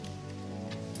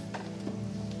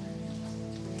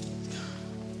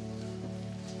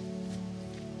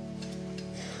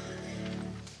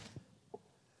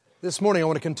This morning I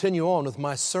want to continue on with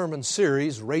my sermon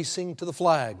series, Racing to the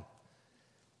Flag.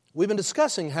 We've been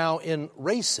discussing how in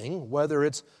racing, whether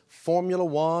it's Formula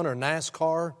One or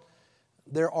NASCAR,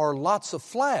 there are lots of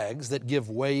flags that give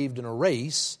waved in a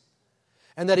race,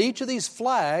 and that each of these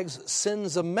flags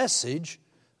sends a message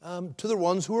to the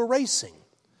ones who are racing.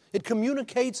 It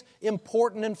communicates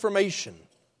important information.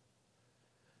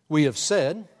 We have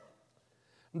said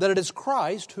that it is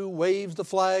Christ who waves the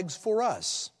flags for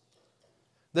us.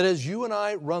 That as you and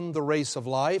I run the race of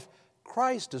life,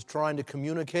 Christ is trying to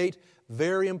communicate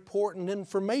very important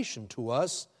information to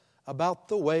us about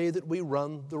the way that we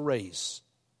run the race.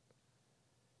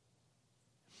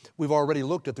 We've already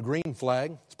looked at the green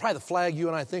flag. It's probably the flag you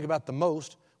and I think about the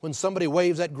most. When somebody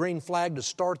waves that green flag to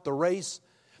start the race,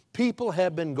 people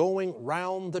have been going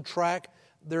round the track.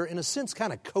 They're, in a sense,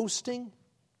 kind of coasting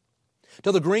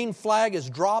till the green flag is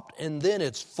dropped, and then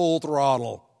it's full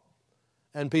throttle.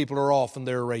 And people are off and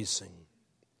they're racing.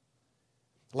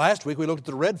 Last week we looked at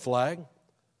the red flag.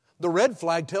 The red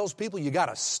flag tells people you got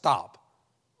to stop.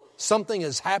 Something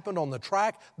has happened on the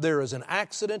track. There is an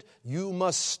accident. You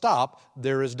must stop.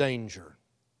 There is danger.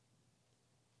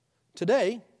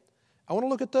 Today, I want to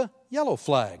look at the yellow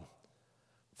flag.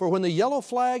 For when the yellow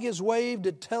flag is waved,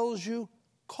 it tells you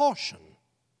caution.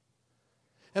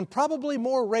 And probably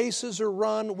more races are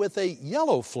run with a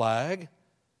yellow flag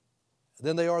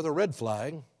than they are the red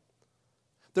flag.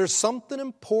 There's something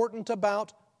important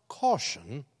about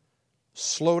caution.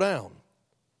 Slow down.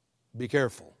 Be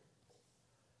careful.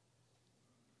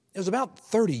 It was about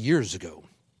 30 years ago.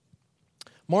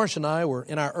 Marcia and I were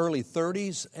in our early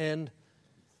 30s, and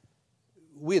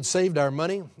we had saved our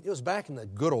money. It was back in the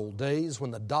good old days when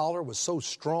the dollar was so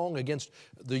strong against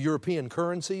the European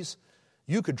currencies.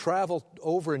 You could travel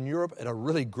over in Europe at a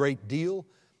really great deal.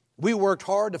 We worked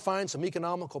hard to find some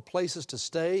economical places to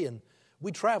stay, and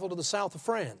we traveled to the south of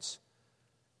France.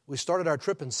 We started our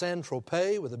trip in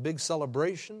Saint-Tropez with a big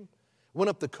celebration, went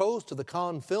up the coast to the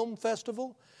Cannes Film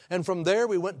Festival, and from there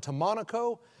we went to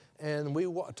Monaco and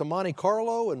to Monte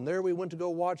Carlo, and there we went to go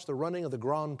watch the running of the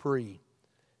Grand Prix.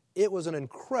 It was an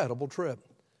incredible trip.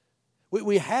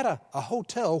 We had a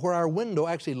hotel where our window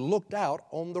actually looked out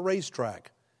on the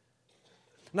racetrack.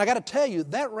 And I got to tell you,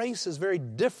 that race is very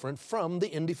different from the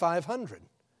Indy 500.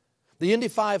 The Indy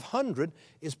 500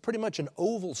 is pretty much an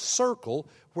oval circle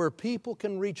where people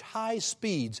can reach high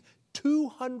speeds,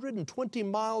 220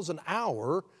 miles an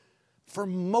hour for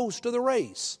most of the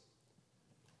race.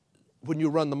 When you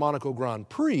run the Monaco Grand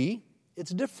Prix,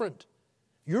 it's different.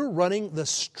 You're running the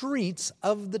streets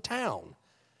of the town.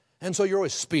 And so you're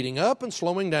always speeding up and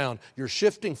slowing down. You're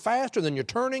shifting faster, then you're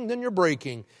turning, then you're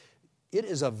braking. It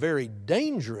is a very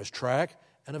dangerous track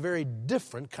and a very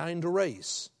different kind of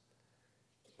race.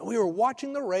 We were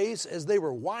watching the race as they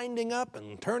were winding up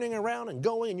and turning around and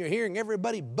going, and you're hearing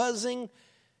everybody buzzing,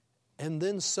 and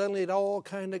then suddenly it all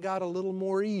kind of got a little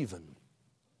more even.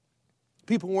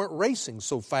 People weren't racing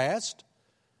so fast,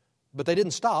 but they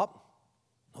didn't stop.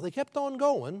 No, they kept on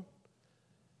going,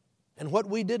 and what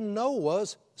we didn't know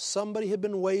was somebody had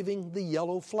been waving the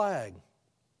yellow flag.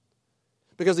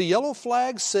 Because the yellow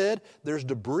flag said there's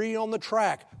debris on the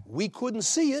track. We couldn't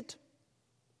see it.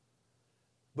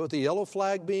 But the yellow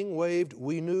flag being waved,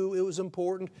 we knew it was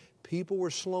important. People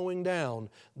were slowing down.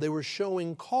 They were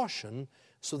showing caution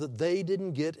so that they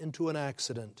didn't get into an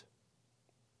accident.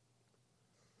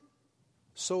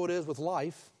 So it is with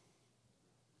life.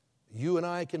 You and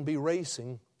I can be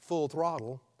racing full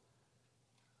throttle,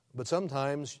 but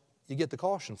sometimes you get the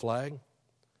caution flag.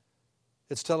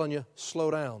 It's telling you, slow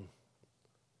down.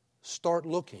 Start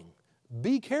looking.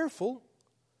 Be careful.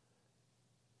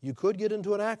 You could get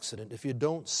into an accident if you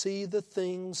don't see the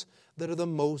things that are the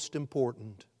most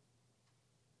important.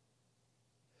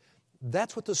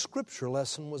 That's what the scripture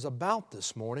lesson was about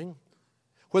this morning.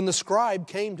 When the scribe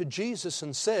came to Jesus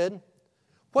and said,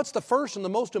 "What's the first and the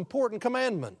most important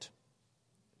commandment?"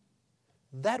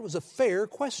 That was a fair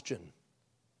question.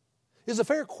 It's a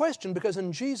fair question because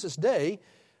in Jesus' day,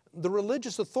 the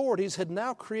religious authorities had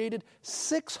now created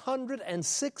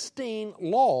 616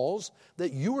 laws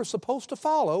that you were supposed to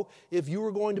follow if you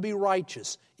were going to be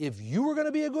righteous. If you were going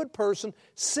to be a good person,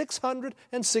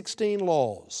 616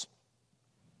 laws.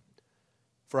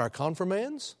 For our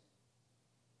confirmands,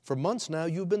 for months now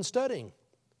you've been studying.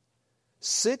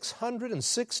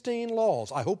 616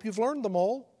 laws. I hope you've learned them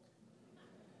all.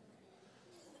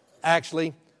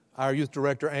 Actually, our youth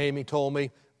director, Amy, told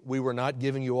me we were not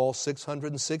giving you all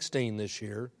 616 this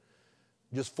year,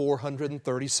 just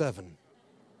 437.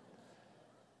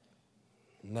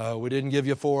 No, we didn't give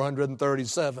you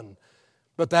 437.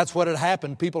 But that's what had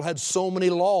happened. People had so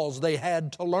many laws they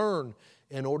had to learn.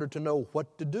 in order to know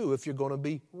what to do if you're going to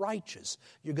be righteous.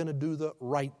 You're going to do the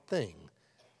right thing.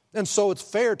 And so it's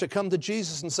fair to come to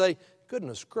Jesus and say,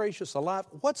 goodness gracious alive,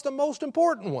 what's the most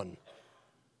important one?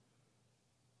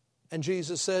 And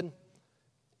Jesus said,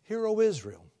 Hear, O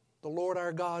Israel, the Lord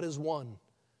our God is one.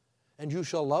 And you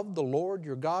shall love the Lord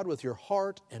your God with your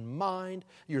heart and mind,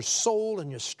 your soul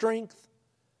and your strength.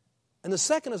 And the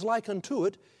second is like unto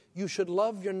it, you should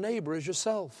love your neighbor as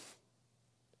yourself.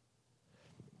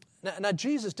 Now,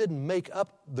 Jesus didn't make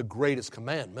up the greatest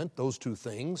commandment, those two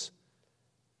things.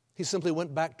 He simply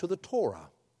went back to the Torah,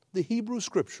 the Hebrew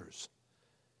Scriptures.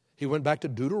 He went back to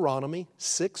Deuteronomy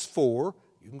 6:4.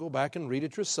 You can go back and read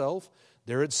it yourself.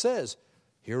 There it says,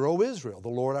 Hear, O Israel, the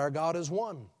Lord our God is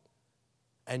one.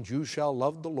 And you shall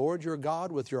love the Lord your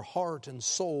God with your heart and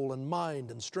soul and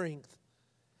mind and strength.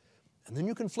 And then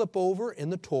you can flip over in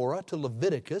the Torah to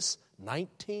Leviticus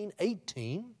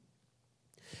 19:18.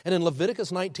 And in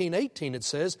Leviticus 19:18 it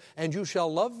says, And you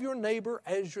shall love your neighbor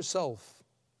as yourself.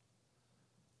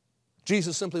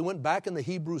 Jesus simply went back in the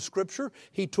Hebrew Scripture.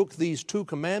 He took these two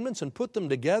commandments and put them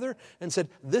together and said,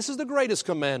 this is the greatest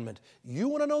commandment. You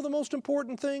want to know the most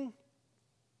important thing?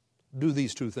 Do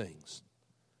these two things.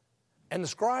 And the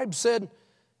scribe said,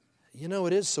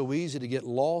 it is so easy to get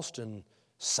lost in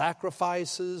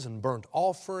sacrifices and burnt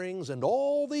offerings and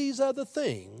all these other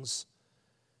things.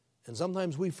 And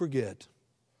sometimes we forget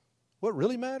what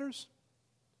really matters.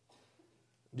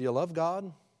 Do you love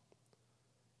God?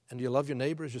 And do you love your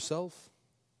neighbor as yourself?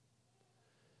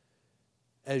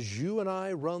 As you and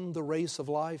I run the race of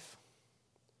life,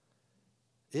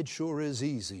 it sure is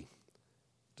easy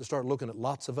to start looking at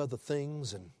lots of other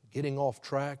things and getting off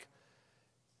track.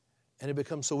 And it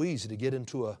becomes so easy to get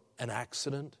into an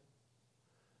accident.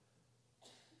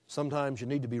 Sometimes you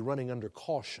need to be running under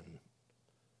caution,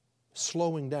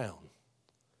 slowing down,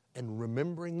 and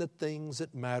remembering the things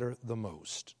that matter the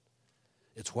most.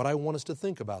 It's what I want us to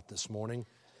think about this morning.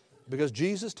 Because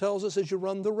Jesus tells us as you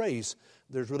run the race,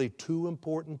 there's really two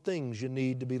important things you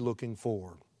need to be looking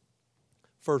for.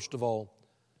 First of all,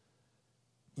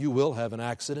 you will have an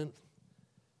accident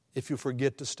if you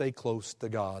forget to stay close to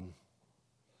God.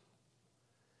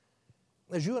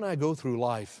 As you and I go through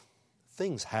life,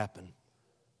 things happen.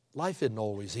 Life isn't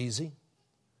always easy.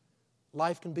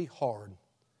 Life can be hard.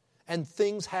 And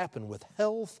things happen with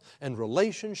health and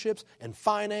relationships and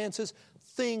finances.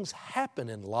 Things happen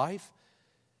in life.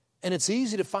 And it's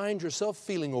easy to find yourself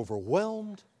feeling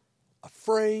overwhelmed,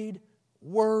 afraid,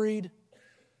 worried.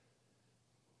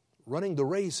 Running the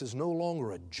race is no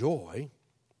longer a joy.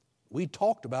 We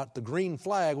talked about the green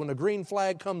flag. When the green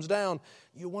flag comes down,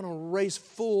 you want to race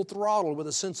full throttle with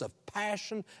a sense of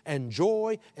passion and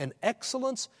joy and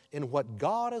excellence in what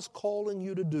God is calling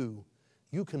you to do.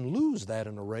 You can lose that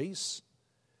in a race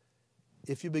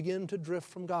if you begin to drift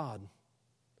from God.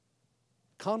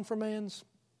 Confirmands,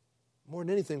 more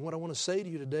than anything, what I want to say to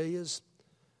you today is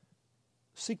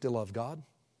seek to love God.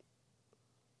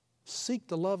 Seek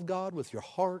to love God with your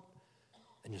heart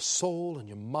and your soul and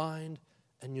your mind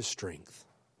and your strength.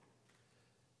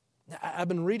 Now, I've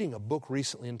been reading a book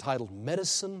recently entitled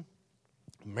Medicine,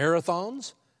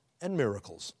 Marathons, and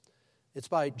Miracles. It's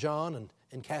by John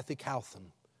and Kathy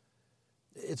Cowthan.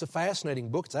 It's a fascinating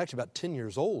book. It's actually about 10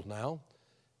 years old now,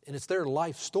 and it's their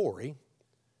life story.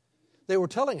 They were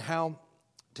telling how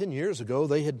 10 years ago,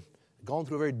 they had gone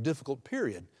through a very difficult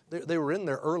period. They were in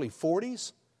their early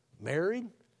 40s, married.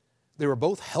 They were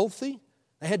both healthy.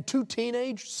 They had 2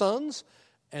 teenage sons,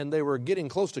 and they were getting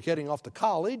close to getting off to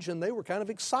college, and they were kind of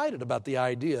excited about the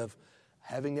idea of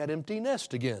having that empty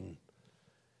nest again.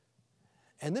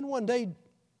 And then one day,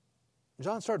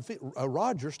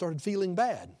 Roger started feeling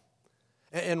bad.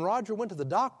 And Roger went to the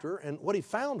doctor, and what he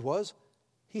found was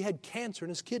he had cancer in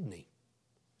his kidney.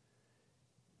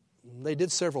 They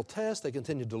did several tests. They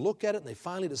continued to look at it, and they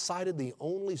finally decided the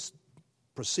only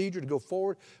procedure to go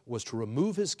forward was to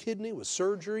remove his kidney with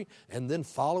surgery and then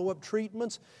follow-up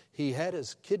treatments. He had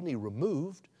his kidney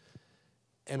removed,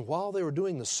 and while they were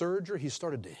doing the surgery, he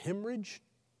started to hemorrhage.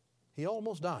 He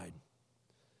almost died.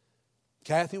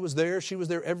 Kathy was there. She was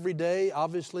there every day.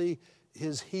 Obviously,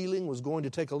 his healing was going to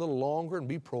take a little longer and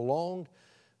be prolonged.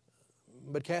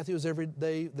 But Kathy was every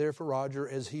day there for Roger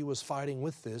as he was fighting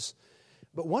with this.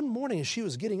 But one morning as she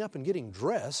was getting up and getting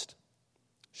dressed,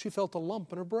 she felt a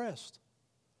lump in her breast.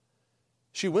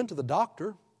 She went to the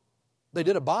doctor. They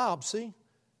did a biopsy,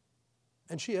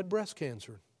 and she had breast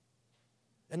cancer.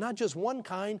 And not just one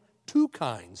kind, 2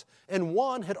 kinds. And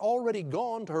one had already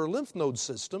gone to her lymph node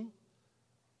system.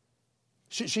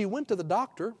 She went to the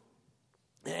doctor,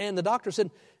 and the doctor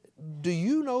said, do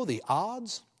you know the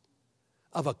odds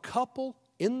of a couple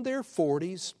in their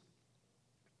 40s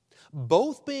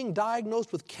both being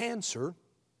diagnosed with cancer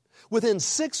within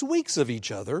 6 weeks of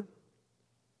each other,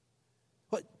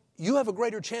 but you have a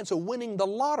greater chance of winning the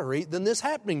lottery than this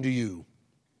happening to you.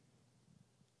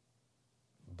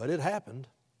 But it happened.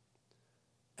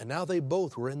 And now they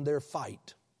both were in their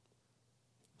fight.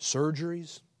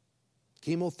 Surgeries,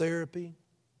 chemotherapy,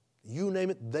 you name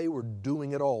it, they were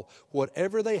doing it all.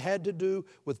 Whatever they had to do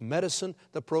with medicine,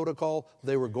 the protocol,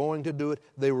 they were going to do it.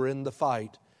 They were in the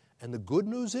fight. And the good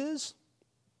news is,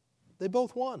 they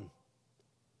both won.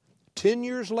 10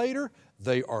 years later,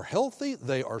 they are healthy,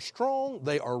 they are strong,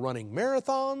 they are running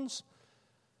marathons.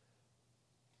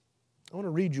 I want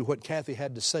to read you what Kathy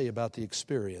had to say about the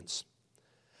experience.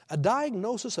 A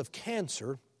diagnosis of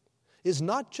cancer is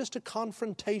not just a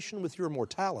confrontation with your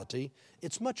mortality,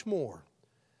 it's much more.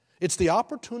 It's the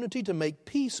opportunity to make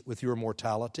peace with your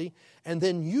mortality and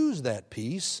then use that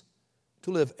peace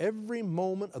to live every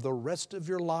moment of the rest of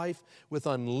your life with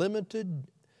unlimited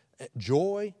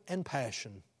joy and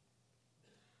passion.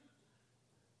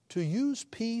 To use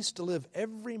peace to live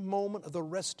every moment of the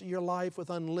rest of your life with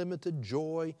unlimited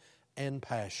joy and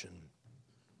passion.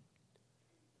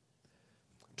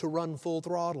 To run full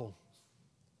throttle.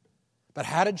 But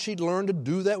how did she learn to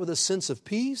do that with a sense of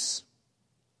peace?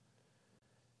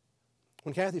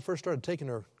 When Kathy first started taking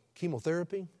her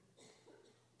chemotherapy,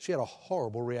 she had a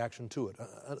horrible reaction to it,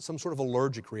 some sort of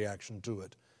allergic reaction to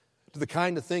it, to the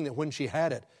kind of thing that when she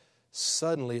had it,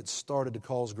 suddenly it started to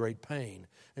cause great pain.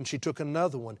 And she took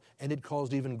another one, and it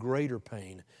caused even greater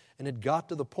pain. And it got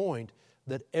to the point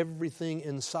that everything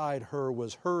inside her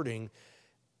was hurting,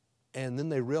 and then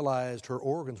they realized her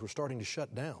organs were starting to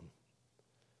shut down.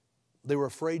 They were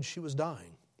afraid she was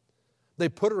dying. They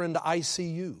put her into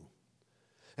ICU.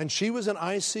 And she was in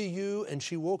ICU, and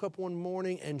she woke up one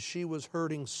morning, and she was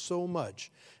hurting so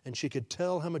much, and she could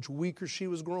tell how much weaker she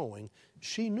was growing.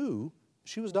 She knew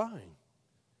she was dying.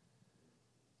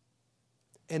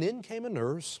 And in came a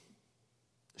nurse.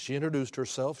 She introduced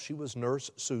herself. She was Nurse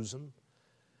Susan.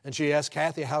 And she asked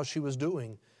Kathy how she was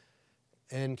doing.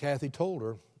 And Kathy told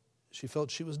her she felt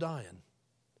she was dying.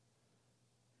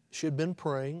 She had been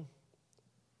praying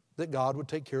that God would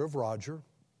take care of Roger,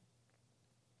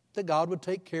 that God would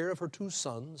take care of her 2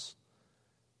 sons.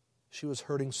 She was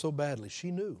hurting so badly. She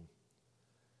knew.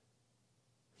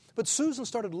 But Susan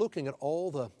started looking at all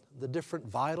the different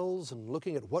vitals and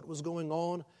looking at what was going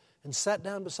on and sat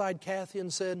down beside Kathy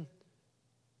and said,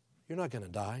 "You're not going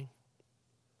to die.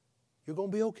 You're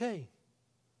going to be okay.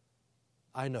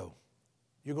 I know.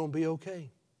 You're going to be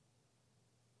okay.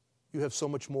 You have so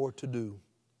much more to do."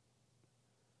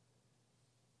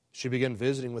 She began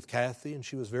visiting with Kathy, and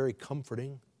she was very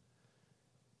comforting.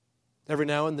 Every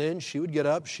now and then, she would get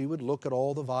up, she would look at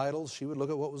all the vitals, she would look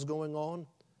at what was going on.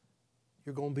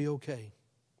 "You're going to be okay."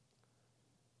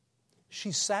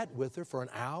 She sat with her for an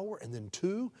hour and then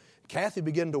 2. Kathy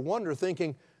began to wonder,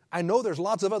 thinking, I know there's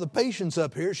lots of other patients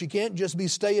up here. She can't just be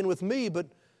staying with me, but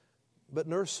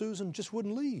Nurse Susan just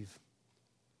wouldn't leave.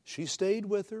 She stayed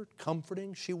with her,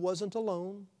 comforting. She wasn't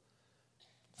alone.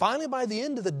 Finally, by the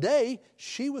end of the day,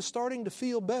 she was starting to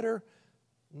feel better.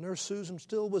 Nurse Susan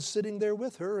still was sitting there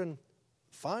with her, and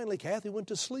finally, Kathy went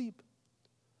to sleep.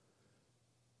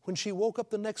 When she woke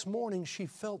up the next morning, she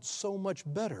felt so much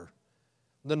better.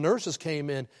 The nurses came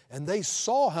in, and they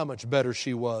saw how much better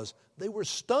she was. They were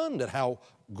stunned at how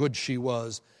good she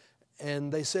was.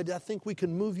 And they said, "I think we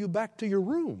can move you back to your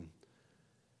room."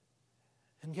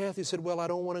 And Kathy said, "Well, I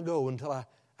don't want to go until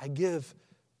I give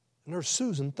Nurse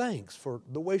Susan thanks for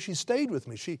the way she stayed with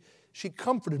me. She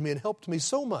comforted me and helped me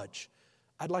so much.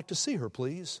 I'd like to see her,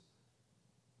 please."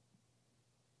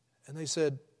 And they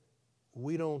said,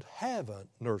 "We don't have a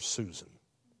Nurse Susan."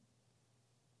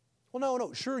 "Well,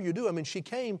 no, sure you do. I mean, she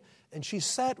came and she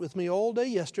sat with me all day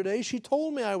yesterday. She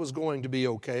told me I was going to be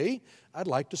okay. I'd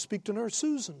like to speak to Nurse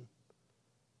Susan."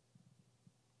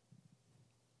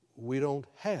 "We don't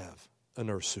have a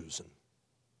Nurse Susan."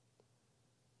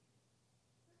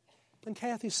 And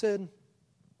Kathy said,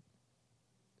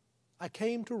 "I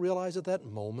came to realize at that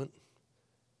moment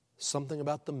something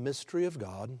about the mystery of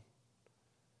God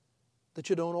that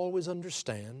you don't always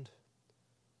understand.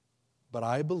 But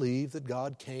I believe that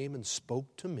God came and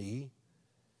spoke to me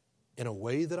in a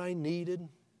way that I needed,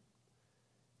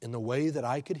 in the way that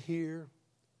I could hear,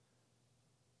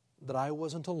 that I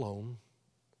wasn't alone,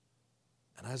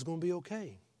 and I was going to be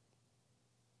okay."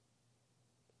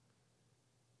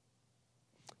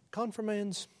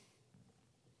 Confirmands,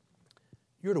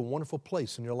 you're at a wonderful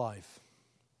place in your life.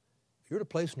 You're at a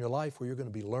place in your life where you're going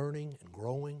to be learning and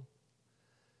growing.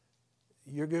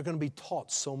 You're going to be taught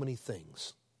so many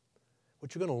things.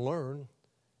 What you're going to learn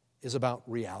is about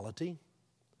reality.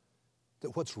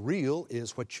 that what's real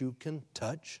is what you can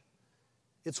touch.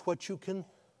 It's what you can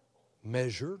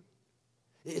measure.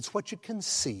 It's what you can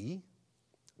see.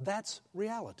 That's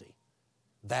reality.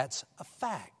 That's a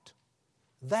fact.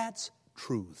 That's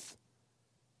truth.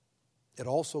 It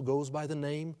also goes by the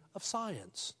name of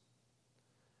science.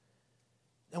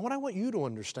 And what I want you to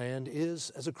understand is,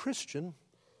 as a Christian,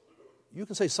 you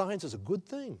can say science is a good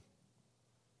thing.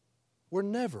 We're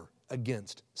never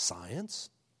against science.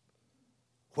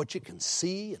 What you can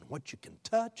see and what you can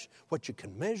touch, what you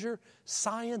can measure,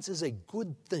 science is a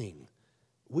good thing.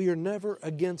 We are never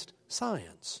against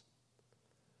science.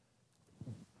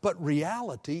 But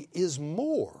reality is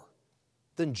more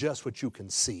than just what you can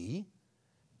see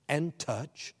and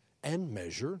touch and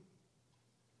measure.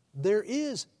 There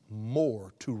is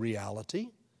more to reality.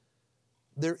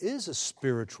 There is a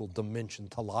spiritual dimension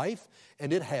to life,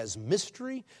 and it has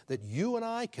mystery that you and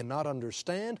I cannot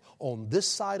understand on this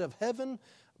side of heaven,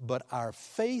 but our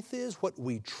faith is, what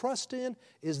we trust in,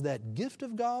 is that gift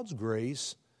of God's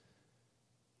grace,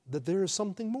 that there is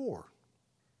something more.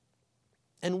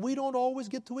 And we don't always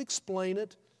get to explain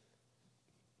it,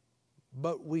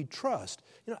 but we trust.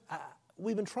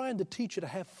 We've been trying to teach you to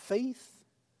have faith.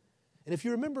 And if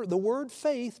you remember, the word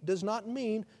faith does not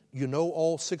mean you know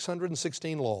all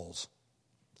 616 laws.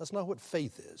 That's not what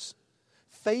faith is.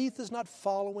 Faith is not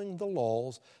following the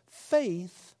laws.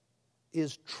 Faith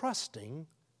is trusting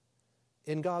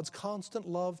in God's constant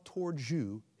love towards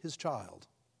you, His child.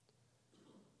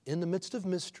 In the midst of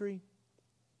mystery,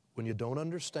 when you don't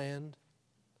understand,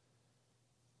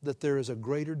 that there is a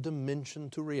greater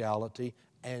dimension to reality,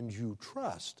 and you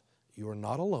trust you are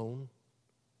not alone.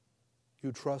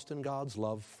 You trust in God's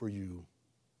love for you.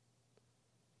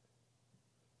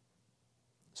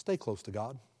 Stay close to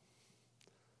God.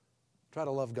 Try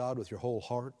to love God with your whole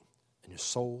heart and your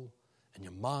soul and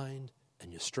your mind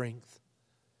and your strength.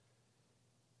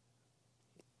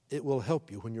 It will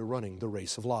help you when you're running the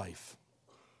race of life.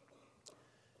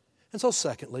 And so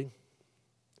secondly,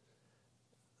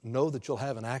 know that you'll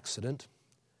have an accident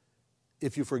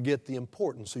if you forget the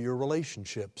importance of your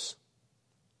relationships.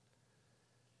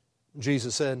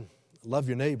 Jesus said, love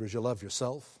your neighbors, you love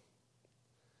yourself.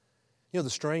 You know, the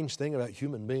strange thing about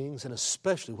human beings, and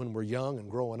especially when we're young and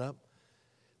growing up,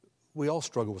 we all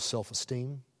struggle with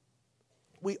self-esteem.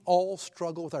 We all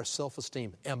struggle with our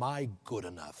self-esteem. Am I good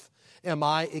enough? Am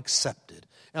I accepted?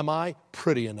 Am I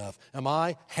pretty enough? Am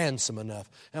I handsome enough?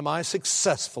 Am I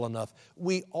successful enough?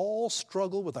 We all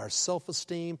struggle with our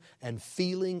self-esteem and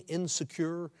feeling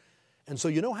insecure. And so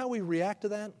you know how we react to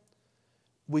that?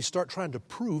 We start trying to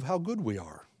prove how good we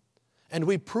are. And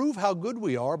we prove how good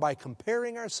we are by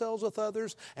comparing ourselves with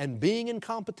others and being in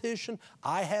competition.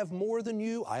 I have more than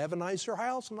you. I have a nicer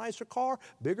house, a nicer car,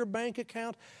 bigger bank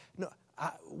account. No,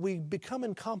 we become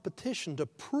in competition to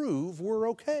prove we're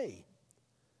okay.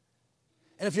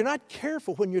 And if you're not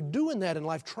careful when you're doing that in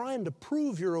life, trying to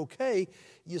prove you're okay,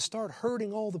 you start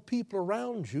hurting all the people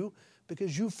around you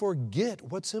because you forget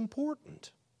what's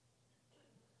important.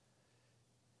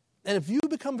 And if you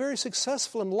become very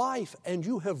successful in life and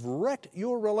you have wrecked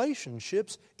your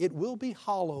relationships, it will be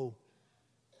hollow.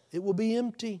 It will be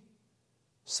empty.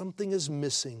 Something is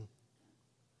missing.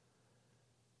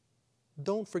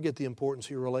 Don't forget the importance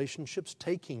of your relationships,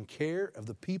 taking care of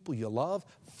the people you love,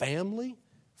 family,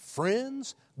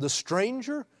 friends, the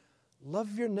stranger.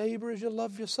 Love your neighbor as you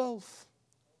love yourself.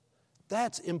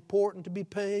 That's important to be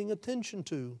paying attention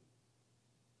to.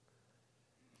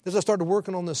 As I started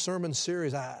working on this sermon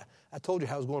series, I told you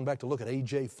how I was going back to look at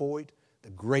A.J. Foyt,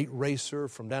 the great racer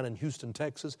from down in Houston,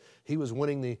 Texas. He was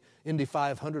winning the Indy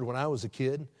 500 when I was a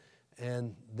kid.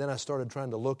 And then I started trying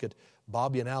to look at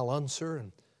Bobby and Al Unser.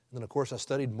 And then, of course, I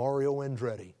studied Mario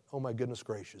Andretti. Oh, my goodness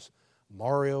gracious.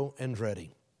 Mario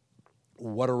Andretti.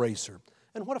 What a racer.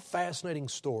 And what a fascinating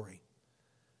story.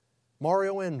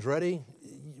 Mario Andretti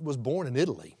was born in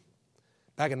Italy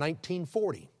back in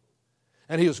 1940.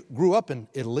 And he grew up in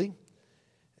Italy.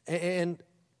 And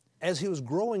as he was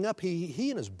growing up, he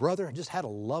and his brother just had a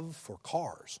love for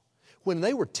cars. When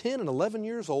they were 10 and 11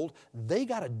 years old, they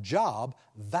got a job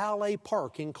valet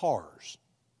parking cars.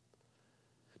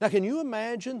 Now, can you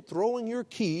imagine throwing your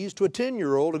keys to a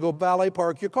 10-year-old to go valet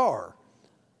park your car?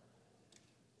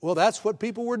 Well, that's what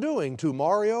people were doing to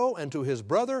Mario and to his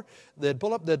brother. They'd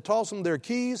pull up, they'd toss them their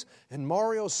keys, and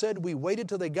Mario said, we waited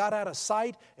till they got out of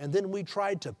sight, and then we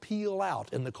tried to peel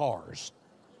out in the cars.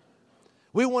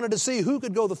 We wanted to see who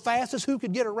could go the fastest, who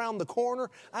could get around the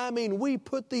corner. I mean, we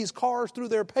put these cars through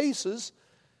their paces.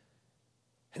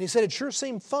 And he said, it sure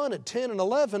seemed fun at 10 and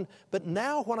 11, but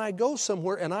now when I go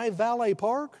somewhere and I valet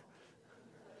park,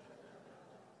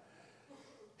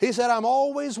 He said, I'm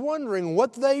always wondering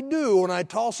what they do when I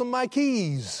toss them my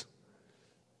keys.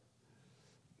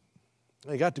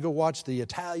 He got to go watch the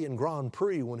Italian Grand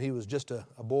Prix when he was just a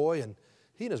boy, and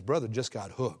he and his brother just got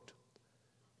hooked.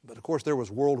 But of course there was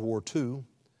World War II,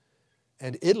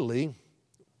 and Italy,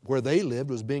 where they lived,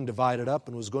 was being divided up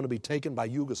and was going to be taken by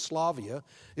Yugoslavia.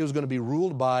 It was going to be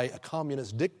ruled by a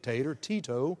communist dictator,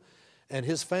 Tito, and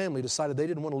his family decided they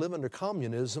didn't want to live under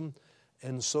communism,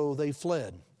 and so they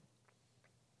fled.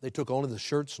 They took only the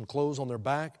shirts and clothes on their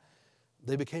back.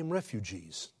 They became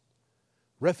refugees.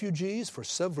 Refugees for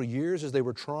several years as they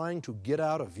were trying to get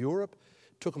out of Europe.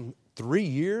 It took them 3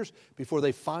 years before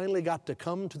they finally got to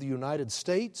come to the United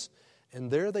States, and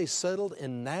there they settled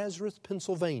in Nazareth,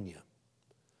 Pennsylvania.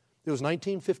 It was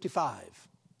 1955.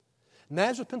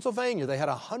 Nazareth, Pennsylvania, they had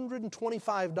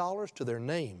 $125 to their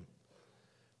name.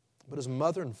 But his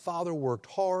mother and father worked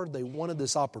hard. They wanted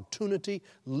this opportunity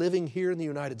living here in the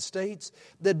United States.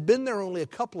 They'd been there only a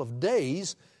couple of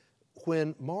days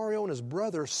when Mario and his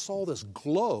brother saw this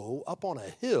glow up on a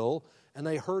hill, and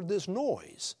they heard this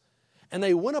noise. And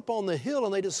they went up on the hill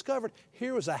and they discovered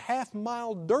here was a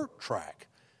half-mile dirt track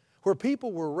where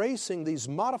people were racing these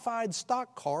modified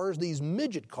stock cars, these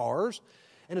midget cars,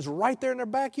 and it's right there in their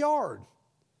backyard. And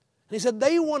he said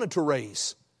they wanted to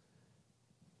race.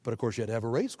 But of course you had to have a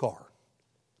race car.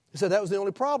 He said that was the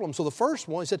only problem. So the first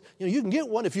one, he said, you can get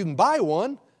one if you can buy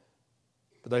one,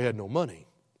 but they had no money.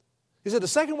 He said the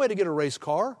second way to get a race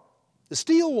car is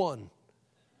steal one.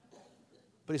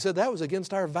 But he said that was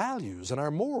against our values and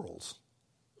our morals.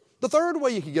 The third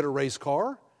way you could get a race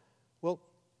car, well,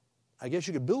 I guess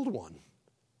you could build one.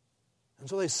 And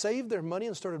so they saved their money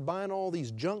and started buying all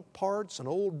these junk parts and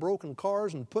old broken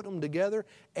cars and put them together,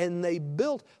 and they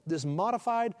built this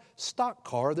modified stock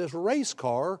car, this race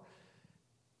car,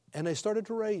 and they started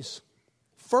to race.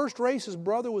 First race his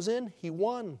brother was in, he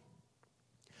won.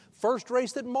 First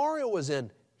race that Mario was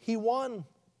in, he won.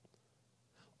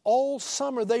 All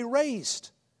summer they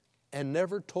raced and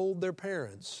never told their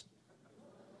parents.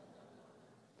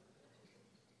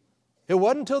 It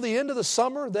wasn't until the end of the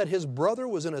summer that his brother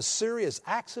was in a serious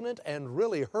accident and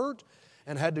really hurt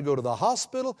and had to go to the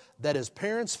hospital that his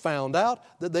parents found out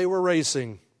that they were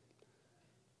racing.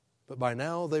 But by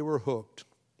now they were hooked.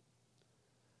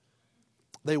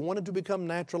 They wanted to become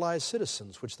naturalized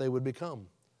citizens, which they would become.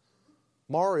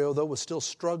 Mario, though, was still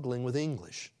struggling with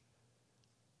English.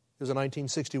 It was in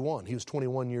 1961. He was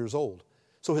 21 years old.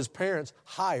 So his parents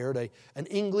hired an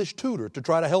English tutor to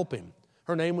try to help him.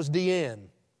 Her name was Deanne.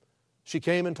 She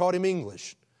came and taught him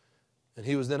English. And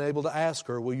he was then able to ask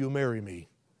her, will you marry me?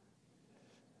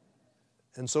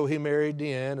 And so he married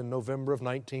Deanne in November of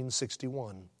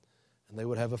 1961. And they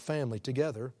would have a family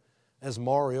together as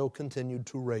Mario continued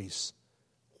to race.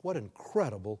 What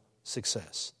incredible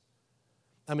success.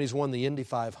 I mean, he's won the Indy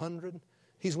 500.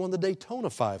 He's won the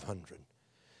Daytona 500.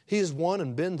 He has won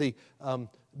and been the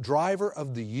driver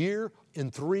of the year in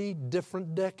 3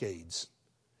 different decades.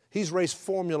 He's raced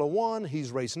Formula One.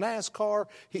 He's raced NASCAR.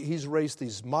 He's raced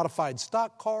these modified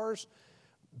stock cars.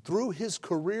 Through his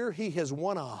career, he has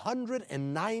won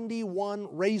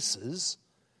 191 races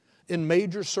in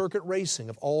major circuit racing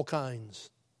of all kinds.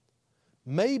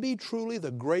 Maybe truly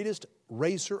the greatest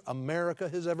racer America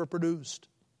has ever produced.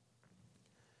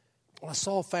 I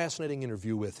saw a fascinating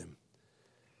interview with him.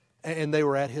 And they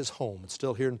were at his home. It's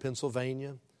still here in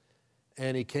Pennsylvania.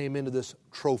 And he came into this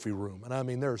trophy room. And I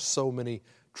mean, there are so many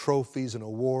trophies and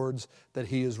awards that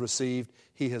he has received.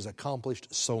 He has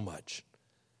accomplished so much.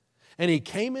 And he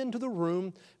came into the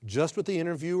room just with the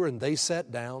interviewer, and they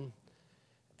sat down.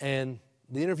 And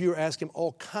the interviewer asked him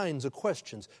all kinds of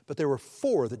questions, but there were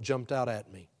 4 that jumped out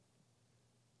at me.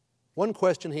 One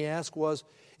question he asked was,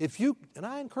 and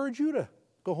I encourage you to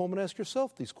go home and ask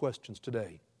yourself these questions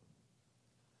today.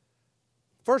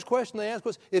 First question they asked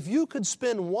was, if you could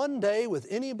spend one day with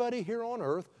anybody here on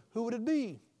earth, who would it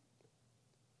be?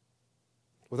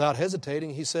 Without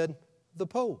hesitating, he said, the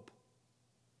Pope.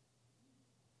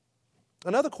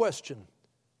 Another question,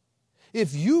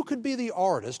 if you could be the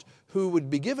artist who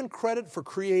would be given credit for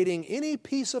creating any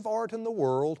piece of art in the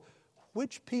world,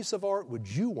 which piece of art would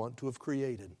you want to have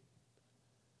created?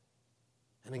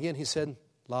 And again he said,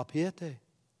 La Piete,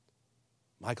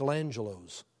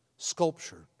 Michelangelo's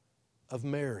sculpture of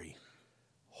Mary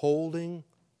holding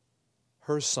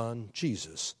her son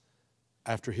Jesus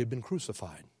after he had been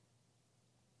crucified.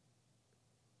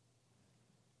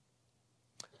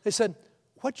 They said,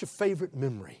 what's your favorite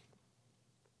memory?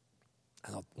 I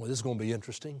thought, well, this is going to be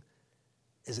interesting.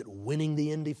 Is it winning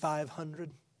the Indy 500?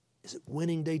 Is it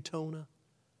winning Daytona?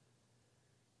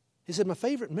 He said, my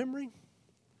favorite memory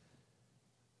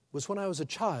was when I was a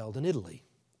child in Italy.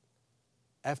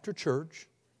 after church,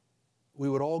 we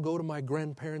would all go to my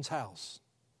grandparents' house.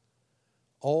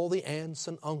 All the aunts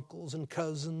and uncles and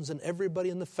cousins and everybody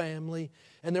in the family.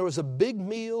 And there was a big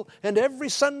meal. And every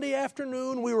Sunday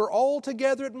afternoon, we were all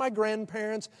together at my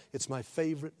grandparents'. It's my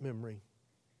favorite memory.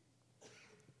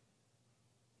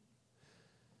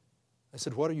 I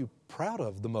said, what are you proud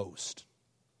of the most?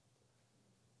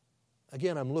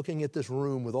 Again, I'm looking at this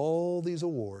room with all these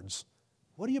awards.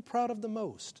 What are you proud of the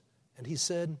most? And he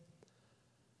said,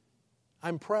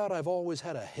 I'm proud I've always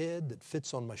had a head that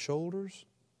fits on my shoulders.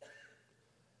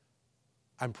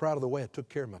 I'm proud of the way I took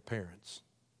care of my parents.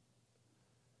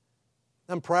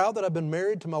 I'm proud that I've been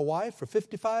married to my wife for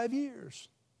 55 years.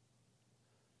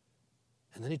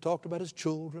 And then he talked about his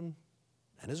children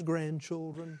and his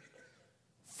grandchildren,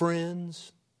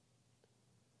 friends.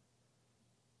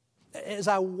 As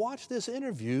I watched this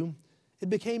interview, it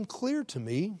became clear to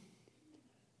me,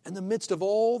 in the midst of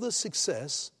all this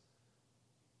success,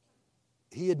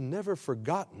 he had never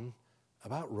forgotten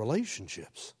about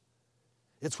relationships.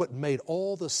 It's what made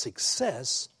all the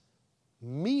success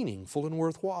meaningful and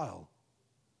worthwhile.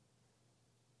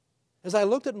 As I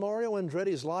looked at Mario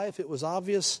Andretti's life, it was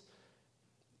obvious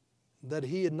that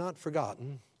he had not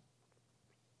forgotten.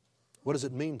 What does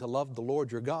it mean to love the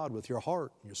Lord your God with your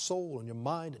heart, and your soul, and your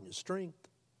mind, and your strength?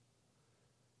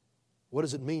 What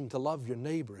does it mean to love your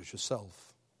neighbor as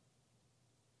yourself?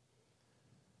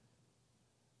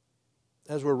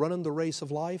 As we're running the race of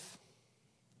life,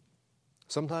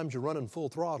 sometimes you're running full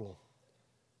throttle,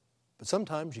 but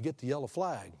sometimes you get the yellow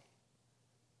flag.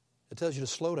 It tells you to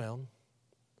slow down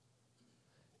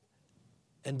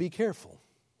and be careful.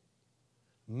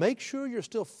 Make sure you're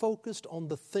still focused on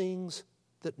the things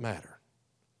that matter.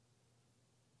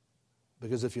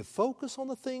 Because if you focus on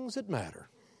the things that matter,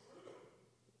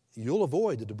 you'll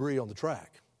avoid the debris on the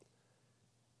track,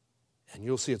 and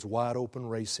you'll see it's wide open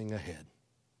racing ahead.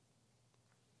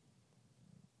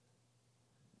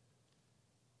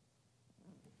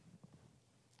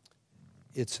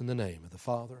 It's in the name of the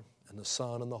Father, and the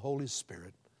Son, and the Holy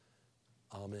Spirit.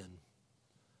 Amen.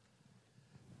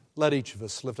 Let each of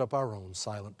us lift up our own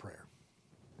silent prayer.